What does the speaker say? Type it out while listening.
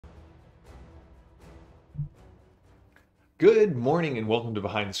Good morning and welcome to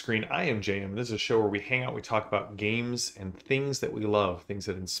Behind the Screen. I am JM. This is a show where we hang out, we talk about games and things that we love, things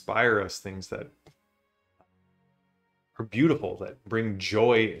that inspire us, things that are beautiful, that bring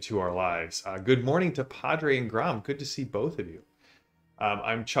joy to our lives. Good morning to Padre and Grom. Good to see both of you.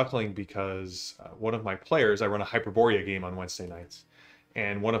 I'm chuckling because one of my players, I run a Hyperborea game on Wednesday nights,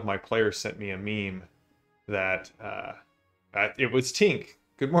 and one of my players sent me a meme that it was Tink.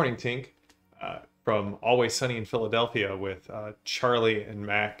 Good morning, Tink. From Always Sunny in Philadelphia with Charlie and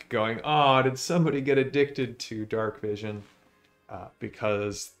Mac going, "Oh, did somebody get addicted to dark vision?"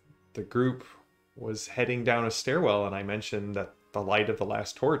 Because the group was heading down a stairwell, and I mentioned that the light of the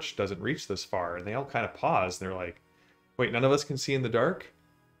last torch doesn't reach this far, and they all kind of paused. And they're like, "Wait, none of us can see in the dark?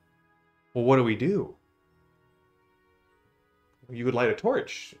 Well, what do we do?" You would light a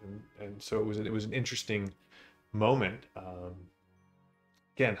torch, and so it was an interesting moment.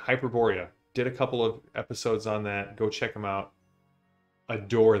 Again, Hyperborea. Did a couple of episodes on that. Go check them out.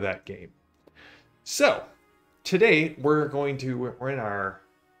 Adore that game. So, today we're in our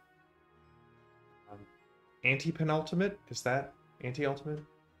anti-penultimate. Is that anti-ultimate?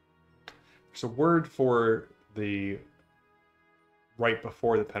 There's a word for the right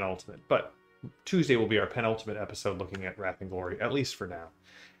before the penultimate, but Tuesday will be our penultimate episode looking at Wrath and Glory, at least for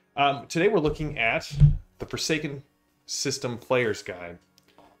now. Today we're looking at the Forsaken System Player's Guide,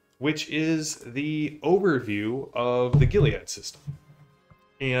 which is the overview of the Gilead system.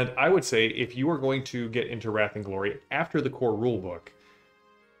 And I would say if you are going to get into Wrath and Glory after the core rulebook,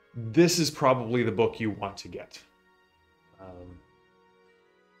 this is probably the book you want to get.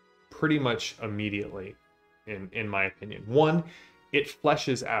 Pretty much immediately, in my opinion. One, it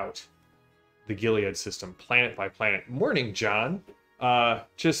fleshes out the Gilead system, planet by planet. Morning, John.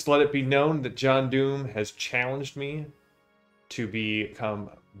 Just let it be known that John Doom has challenged me to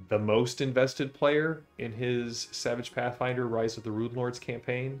become the most invested player in his Savage Pathfinder Rise of the Rune Lords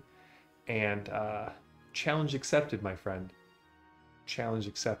campaign. And challenge accepted, my friend. Challenge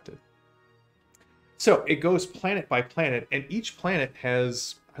accepted. So it goes planet by planet, and each planet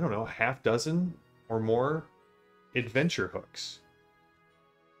has, I don't know, a half dozen or more adventure hooks.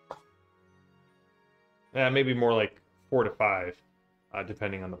 Maybe more like 4 to 5,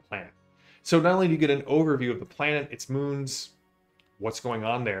 depending on the planet. So not only do you get an overview of the planet, its moons, what's going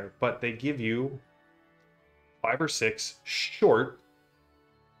on there, but they give you 5 or 6 short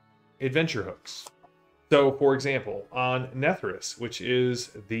adventure hooks. So, for example, on Nethris, which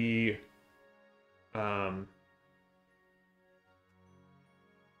is the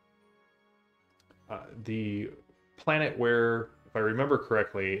planet where, if I remember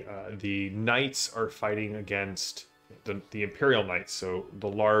correctly, the knights are fighting against the Imperial Knights, so the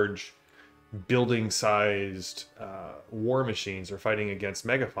large building-sized war machines are fighting against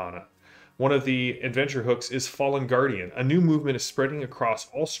megafauna. One of the adventure hooks is Fallen Guardian. A new movement is spreading across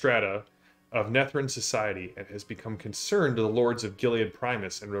all strata of Nethran society and has become concerned to the lords of Gilead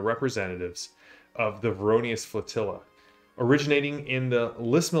Primus and the representatives of the Veronius Flotilla. Originating in the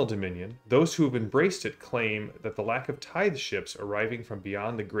Lismil Dominion, those who have embraced it claim that the lack of tithe ships arriving from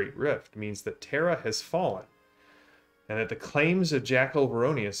beyond the Great Rift means that Terra has fallen, and that the claims of Jackal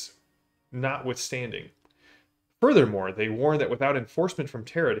Veronius notwithstanding. Furthermore, they warn that without enforcement from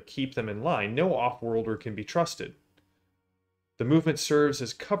Terra to keep them in line, no off-worlder can be trusted. The movement serves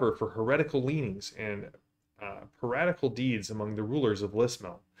as cover for heretical leanings and piratical deeds among the rulers of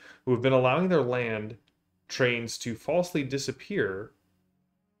Lismel, who have been allowing their land trains to falsely disappear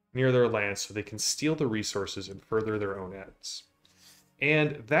near their lands so they can steal the resources and further their own ends.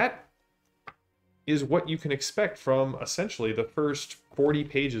 And that is what you can expect from essentially the first 40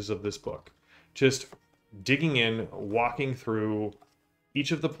 pages of this book. Just digging in, walking through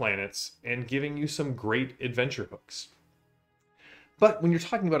each of the planets, and giving you some great adventure hooks. But when you're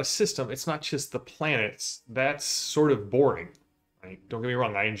talking about a system, it's not just the planets. That's sort of boring. Right? Don't get me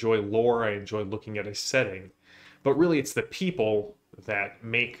wrong, I enjoy lore, I enjoy looking at a setting, but really it's the people that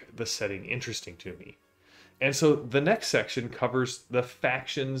make the setting interesting to me. And so the next section covers the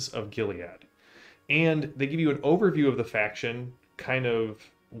factions of Gilead. And they give you an overview of the faction, kind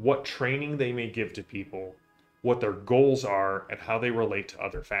of what training they may give to people, what their goals are, and how they relate to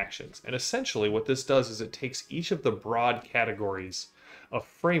other factions. And essentially what this does is it takes each of the broad categories of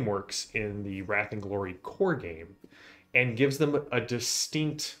frameworks in the Wrath and Glory core game and gives them a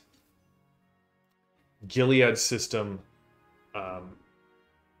distinct Gilead system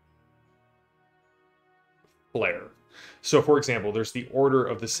flair. So, for example, there's the Order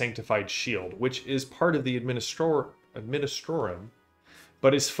of the Sanctified Shield, which is part of the Administrorum,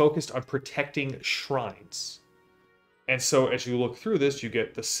 but is focused on protecting shrines. And so as you look through this, you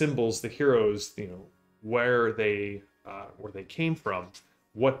get the symbols, the heroes, where they where they came from,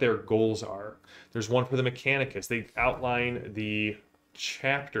 what their goals are. There's one for the Mechanicus. They outline the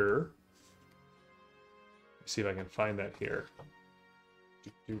chapter. Let's see if I can find that here.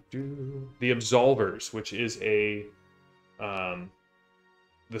 The Absolvers, which is the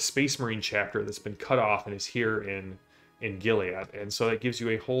Space Marine chapter that's been cut off and is here in Gilead. And so that gives you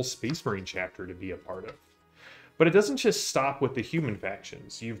a whole Space Marine chapter to be a part of. But it doesn't just stop with the human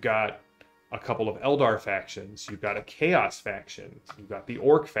factions. You've got a couple of Eldar factions. You've got a Chaos faction. You've got the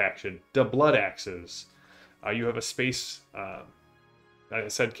Orc faction, the Blood Axes. You have a space, I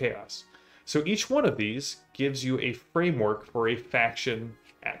said Chaos. So each one of these gives you a framework for a faction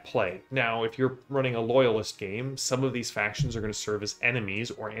at play. Now, if you're running a loyalist game, some of these factions are going to serve as enemies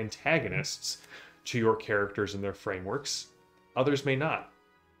or antagonists to your characters and their frameworks. Others may not.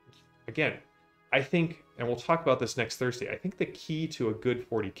 Again, I think, and we'll talk about this next Thursday, I think the key to a good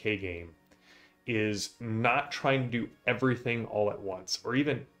 40k game is not trying to do everything all at once, or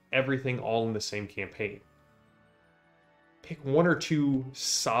even everything all in the same campaign. Pick one or two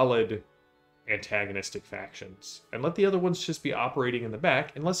solid antagonistic factions and let the other ones just be operating in the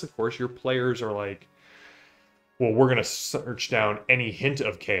back, unless of course your players are like, well, we're going to search down any hint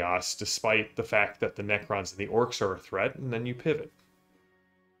of chaos despite the fact that the Necrons and the Orcs are a threat, and then you pivot.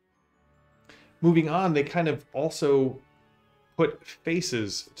 Moving on, they kind of also put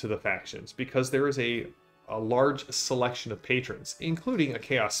faces to the factions because there is a large selection of patrons, including a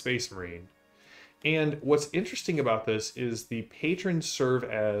Chaos Space Marine. And what's interesting about this is the patrons serve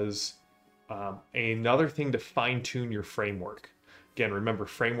as another thing to fine-tune your framework. Again, remember,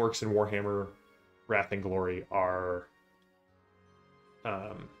 frameworks in Warhammer Wrath and Glory are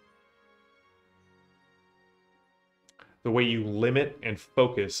the way you limit and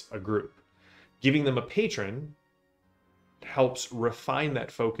focus a group. Giving them a patron helps refine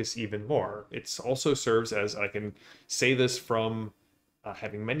that focus even more. It also serves as, I can say this from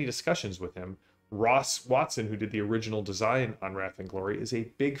having many discussions with him, Ross Watson, who did the original design on Wrath and Glory, is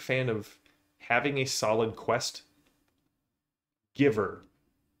a big fan of having a solid quest giver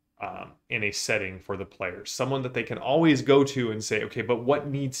in a setting for the players. Someone that they can always go to and say, okay, but what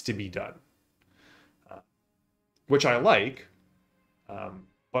needs to be done? Which I like,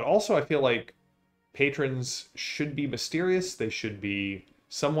 but also I feel like patrons should be mysterious. They should be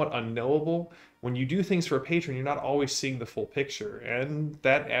somewhat unknowable. When you do things for a patron, you're not always seeing the full picture, and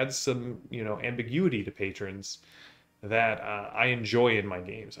that adds some, ambiguity to patrons that I enjoy in my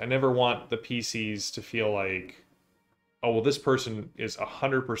games. I never want the PCs to feel like, oh, well, this person is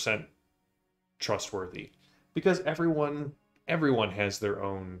 100% trustworthy, because everyone has their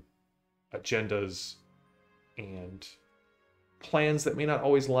own agendas and plans that may not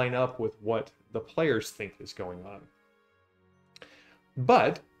always line up with what the players think is going on.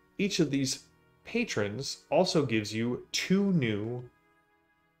 But each of these patrons also gives you two new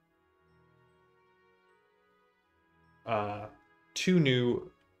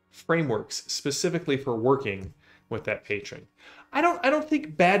frameworks specifically for working with that patron. I don't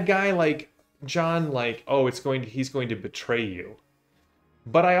think bad guy like John, like, oh, he's going to betray you.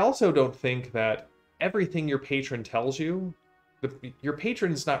 But I also don't think that everything your patron tells you, your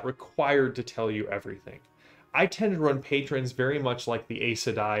patron's not required to tell you everything. I tend to run patrons very much like the Aes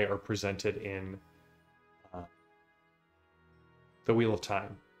Sedai are presented in the Wheel of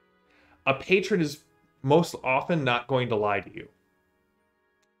Time. A patron is most often not going to lie to you.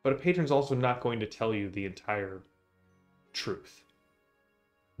 But a patron's also not going to tell you the entire truth.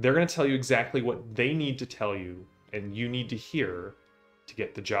 They're going to tell you exactly what they need to tell you and you need to hear to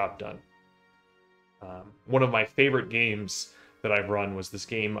get the job done. One of my favorite games that I've run was this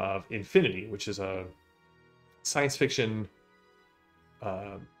game of Infinity, which is a science fiction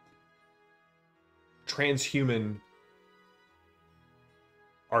transhuman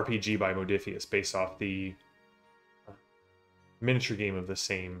RPG by Modiphius, based off the miniature game of the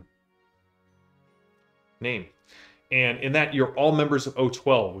same name. And in that, you're all members of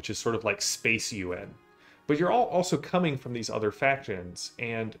O12, which is sort of like Space UN. But you're all also coming from these other factions,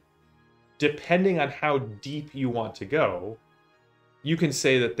 and depending on how deep you want to go, you can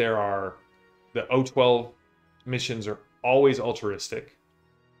say that the O12 missions are always altruistic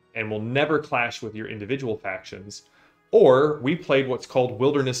and will never clash with your individual factions. Or we played what's called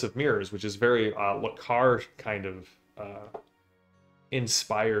Wilderness of Mirrors, which is very Lakar kind of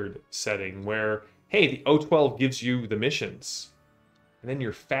inspired setting where, hey, the O12 gives you the missions, and then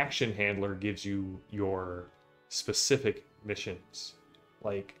your faction handler gives you your specific missions.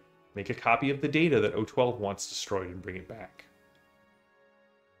 Like, make a copy of the data that O12 wants destroyed and bring it back.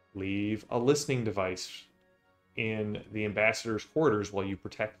 Leave a listening device in the ambassador's quarters while you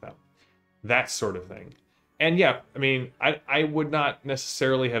protect them. That sort of thing. And yeah, I mean, I would not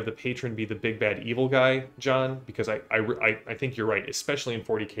necessarily have the patron be the big bad evil guy, John, because I think you're right. Especially in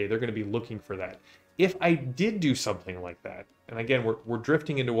 40K, they're going to be looking for that. If I did do something like that, and again, we're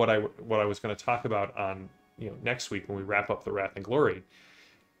drifting into what I was going to talk about on next week when we wrap up the Wrath and Glory.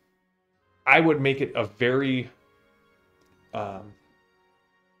 I would make it a very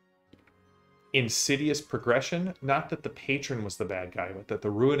insidious progression. Not that the patron was the bad guy, but that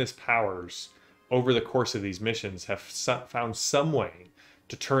the ruinous powers over the course of these missions have found some way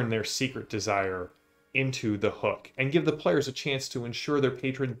to turn their secret desire into the hook and give the players a chance to ensure their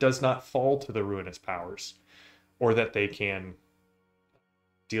patron does not fall to the ruinous powers, or that they can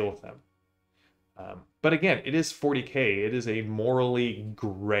deal with them. But again, it is 40K. It is a morally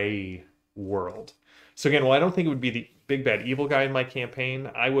gray world. So again, while I don't think it would be the big bad evil guy in my campaign,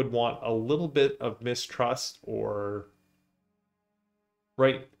 I would want a little bit of mistrust, or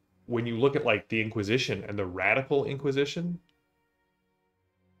right when you look at like the Inquisition and the Radical Inquisition,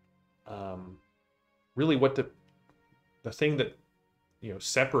 really what the thing that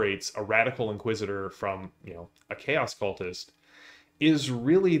separates a radical inquisitor from a chaos cultist is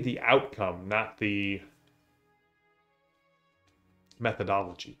really the outcome, not the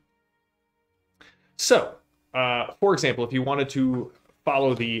methodology. So, for example, if you wanted to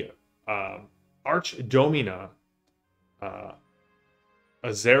follow the Archdomina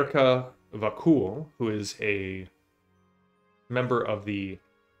Azerka Vakul, who is a member of the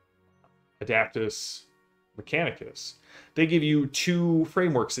Adaptus Mechanicus, they give you two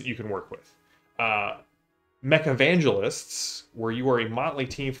frameworks that you can work with. Mech-evangelists, where you are a motley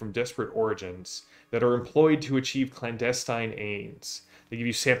team from disparate origins that are employed to achieve clandestine aims. They give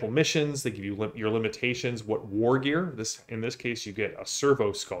you sample missions, they give you your limitations, what war gear, in this case you get a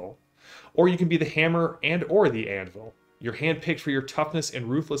servo skull, or you can be the hammer and or the anvil. You're handpicked for your toughness and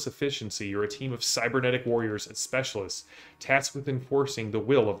ruthless efficiency. You're a team of cybernetic warriors and specialists tasked with enforcing the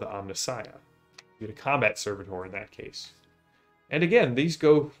will of the Omnissiah. You get a combat servitor in that case. And again, these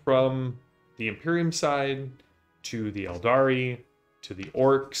go from the Imperium side to the Eldari, to the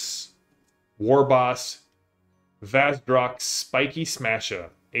Orcs, Warboss, Vazdrok, Spiky Smasha,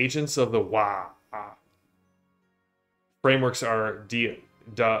 Agents of the Wa. Frameworks are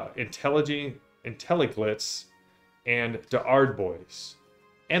Intelliglitz, and the Ardboys.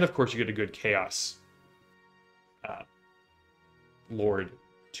 And of course you get a good Chaos Lord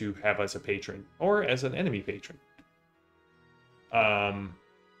to have as a patron, or as an enemy patron.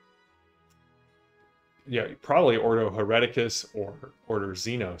 Yeah, probably Ordo Hereticus or Order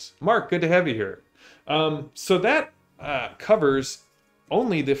Xenos. Mark, good to have you here. So that covers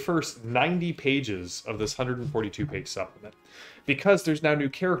only the first 90 pages of this 142-page supplement, because there's now new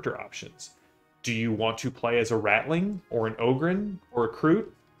character options. Do you want to play as a Ratling, or an Ogren, or a Kroot?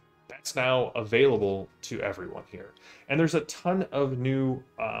 That's now available to everyone here. And there's a ton of new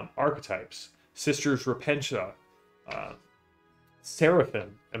archetypes. Sisters Repentia,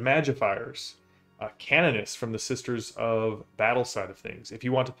 Seraphim, Imagifiers, Canonists from the Sisters of Battle side of things. If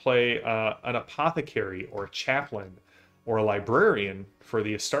you want to play an Apothecary, or a Chaplain, or a Librarian for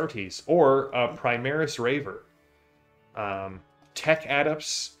the Astartes, or a Primaris Raver. Tech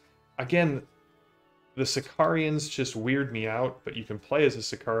Adepts, again, the Sicarians just weird me out, but you can play as a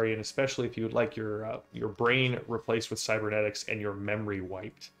Sicarian, especially if you would like your brain replaced with cybernetics and your memory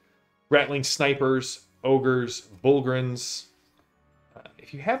wiped. Rattling Snipers, Ogres, Bulgrins.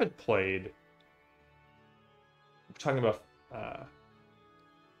 If you haven't played, we're talking about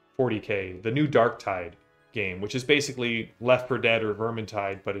 40K, the new Darktide game, which is basically Left 4 Dead or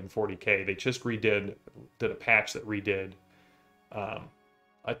Vermintide, but in 40K. They just did a patch that redid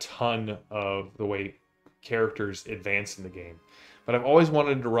a ton of the way characters advance in the game. But I've always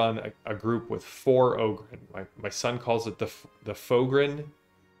wanted to run a group with 4 Ogren. My son calls it the Fogren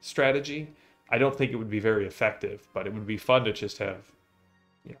strategy. I don't think it would be very effective, but it would be fun to just have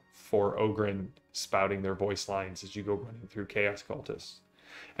 4 Ogren spouting their voice lines as you go running through Chaos Cultists.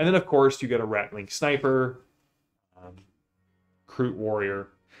 And then, of course, you get a Rattling Sniper, Kroot Warrior.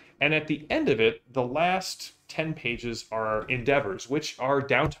 And at the end of it, the last 10 pages are endeavors, which are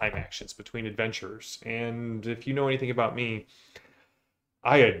downtime actions between adventurers. And if you know anything about me,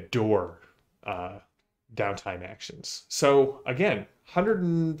 I adore downtime actions. So again,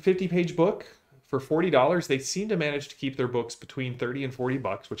 150-page book for $40. They seem to manage to keep their books between $30 and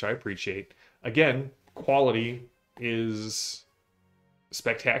 $40, which I appreciate. Again, quality is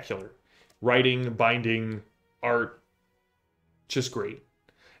spectacular. Writing, binding, art, just great.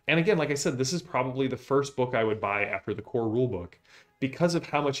 And again, like I said, this is probably the first book I would buy after the core rulebook, because of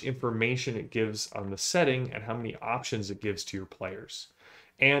how much information it gives on the setting and how many options it gives to your players.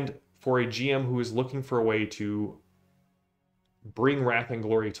 And for a GM who is looking for a way to bring Wrath and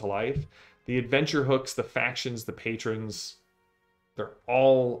Glory to life. The adventure hooks, the factions, the patrons, they're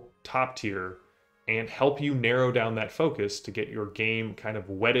all top tier and help you narrow down that focus to get your game kind of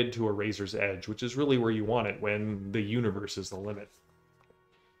wedded to a razor's edge, which is really where you want it when the universe is the limit.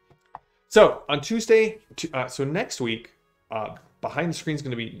 So on Tuesday, so next week, behind the screen is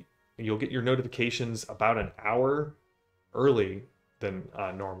going to be, you'll get your notifications about an hour early than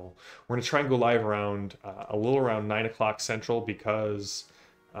normal. We're going to try and go live around a little around 9 o'clock Central because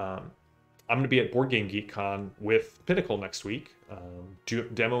I'm going to be at Board Game Geek Con with Pinnacle next week,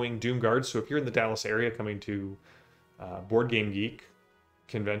 demoing Doomguard. So if you're in the Dallas area coming to Board Game Geek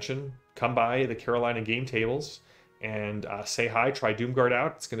convention, come by the Carolina Game Tables and say hi, try Doomguard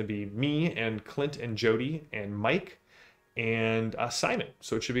out. It's going to be me and Clint and Jody and Mike and Simon.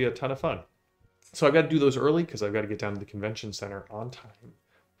 So it should be a ton of fun. So I've got to do those early because I've got to get down to the convention center on time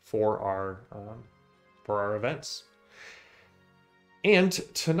for our events. And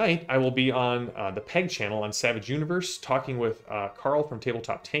tonight I will be on the PEG channel on Savage Universe talking with Carl from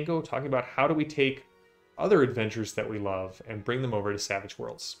Tabletop Tango, talking about how do we take other adventures that we love and bring them over to Savage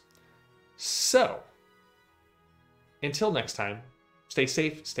Worlds. So, until next time, stay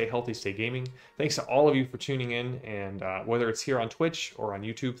safe, stay healthy, stay gaming. Thanks to all of you for tuning in, and whether it's here on Twitch or on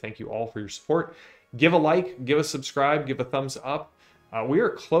YouTube, thank you all for your support. Give a like, give a subscribe, give a thumbs up. We are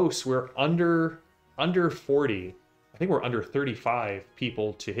close. We're under 40. I think we're under 35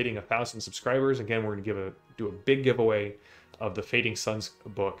 people to hitting 1,000 subscribers. Again, we're going to do a big giveaway of the Fading Suns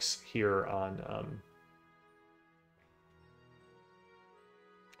books here on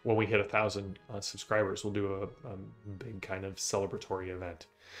when we hit 1,000 subscribers. We'll do a big kind of celebratory event.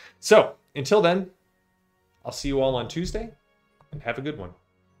 So until then, I'll see you all on Tuesday, and have a good one.